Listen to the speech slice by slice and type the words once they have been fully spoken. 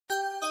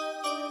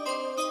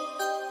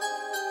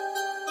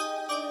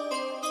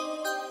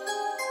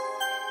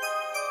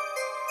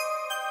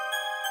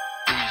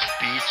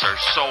beats are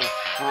so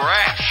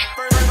fresh.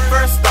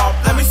 First off,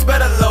 let me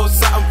spread a little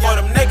something for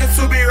them niggas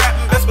who be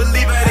rapping. Best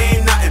believe it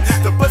ain't nothing.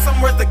 To put some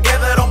words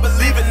together, don't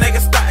believe it,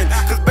 niggas stunting.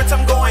 Cause bitch,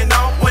 I'm going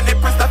off when they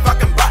press that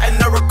fucking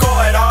button to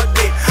record all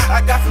day.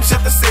 I got some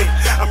shit to say.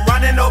 I'm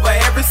running over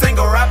every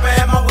single rapper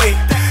in my way.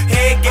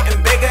 Head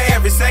getting bigger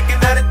every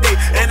second of the day.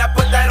 And I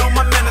put that on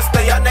my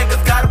minister. Y'all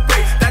niggas gotta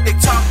pray that they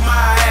chalk my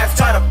ass,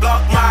 try to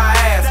block my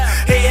ass.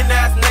 Hating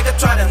ass nigga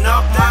try to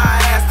knock my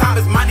ass. Time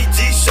is money,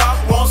 G-Shock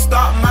won't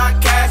stop my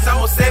cash. I'm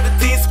on 17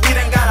 speed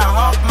and gotta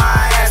hawk my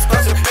ass.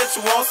 Cause your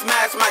bitch won't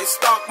smash, might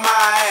stalk my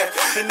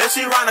ass. And if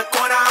she round the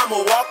corner,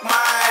 I'ma walk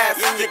my ass.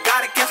 And you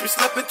gotta catch me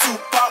slipping to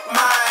park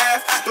my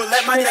ass. Don't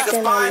let my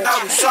niggas find out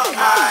who shot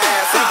my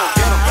ass.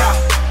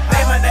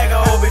 Name a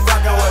nigga who be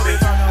fucking with me.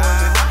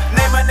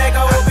 Name a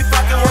nigga who be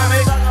fucking with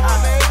me.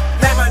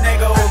 Name a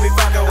nigga who be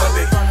fucking with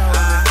me.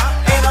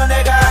 Ain't no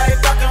nigga out here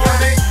fucking with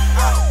me.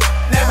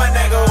 Name a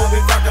nigga who be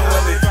fucking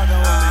with me.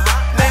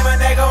 Name a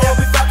nigga who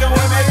be fucking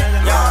with me.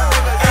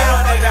 Ain't no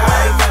nigga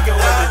out here fucking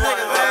with me.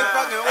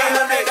 Ain't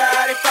no nigga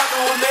out here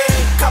fucking with me.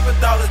 Couple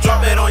dollars,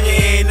 drop it on you,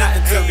 ain't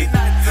nothing to me.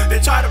 They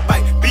try to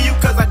bite, be you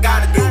cause I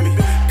gotta do me.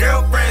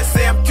 Girlfriend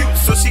say I'm cute,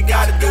 so she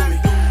gotta do me.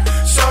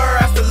 Show her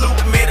after Luke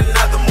made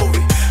another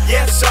movie.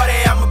 Yeah, shorty,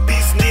 I'm a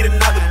beast, need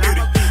another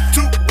beauty.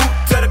 Two boot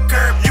to the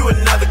curb, you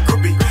another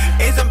groupie.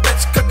 Asian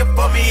bitch cooking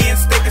for me and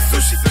steak and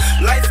sushi.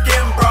 Light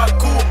skin broad,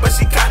 cool, but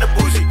she kinda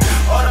bougie.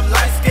 All them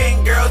light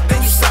skin girls,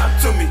 then you something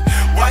to me.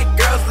 White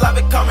girls love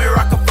it, call me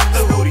rock a fuck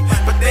the hoodie.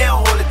 But they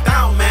don't hold it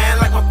down, man,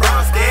 like my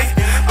brown skin.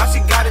 All she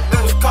gotta do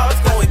is call, it's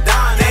going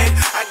down, eh?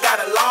 I got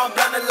a long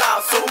blonde and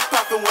loud, so who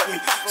puffin' with me?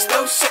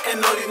 Still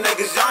shitting on these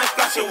niggas, y'all ain't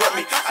flashing with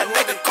me. A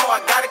nigga call, I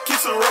gotta keep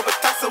some rubber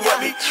tussin' with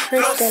me.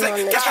 Flow sick,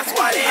 yeah, that's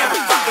why they ain't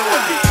fucking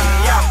with me.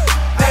 Yeah,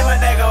 name a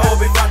nigga who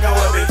be fucking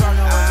with me.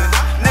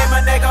 Name a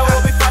nigga who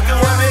be fucking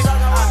with me.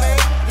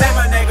 Name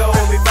a nigga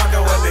who be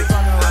fucking with me.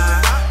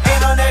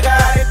 Ain't no nigga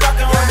out here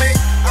fucking with me.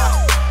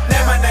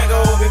 Name a nigga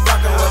who be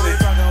fucking with me.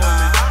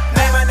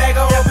 Name a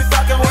nigga who be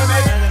fucking with me.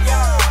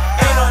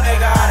 Ain't no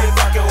nigga out here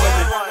fucking with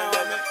me.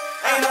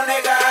 Ain't no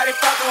nigga out here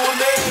fucking with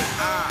me.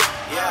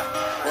 Yeah,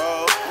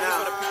 whoa,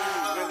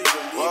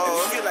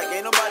 whoa. Feel like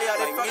ain't nobody out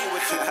there fucking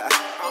with you.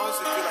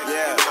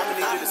 Yeah, I'ma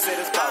need you to say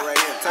this part right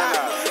here. Turn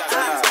up,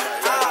 turn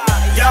up.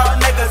 Y'all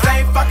niggas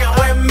ain't fucking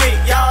with me.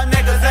 Y'all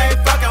niggas ain't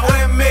fucking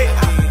with me.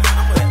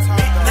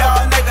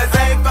 Y'all niggas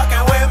ain't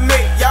fucking with me.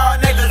 Y'all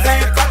niggas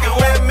ain't fucking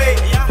with me.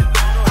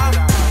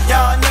 Y'all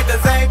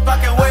niggas ain't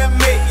fucking with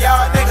me.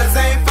 Y'all niggas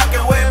ain't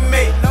fucking with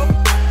me.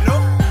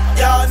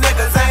 Y'all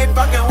niggas ain't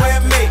fucking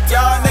with me.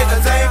 Y'all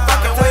niggas ain't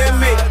fucking with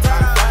me.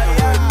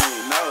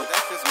 No,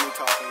 that's just me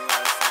talking.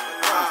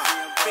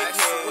 Big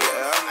head.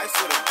 I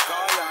swear to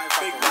God, y'all ain't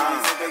big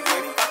guys. They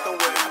ain't fucking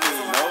with me.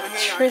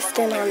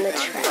 Tristan on the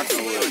track.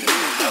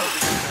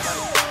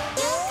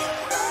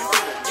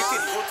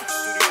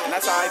 And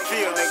that's how I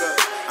feel, nigga.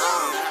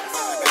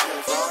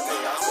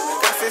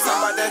 Gotta say something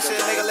about that shit,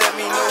 nigga, let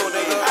me know,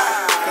 nigga.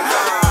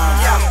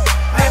 Yeah,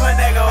 name a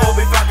nigga who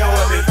be fucking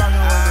with me.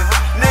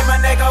 Name a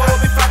nigga who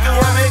be fucking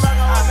with me.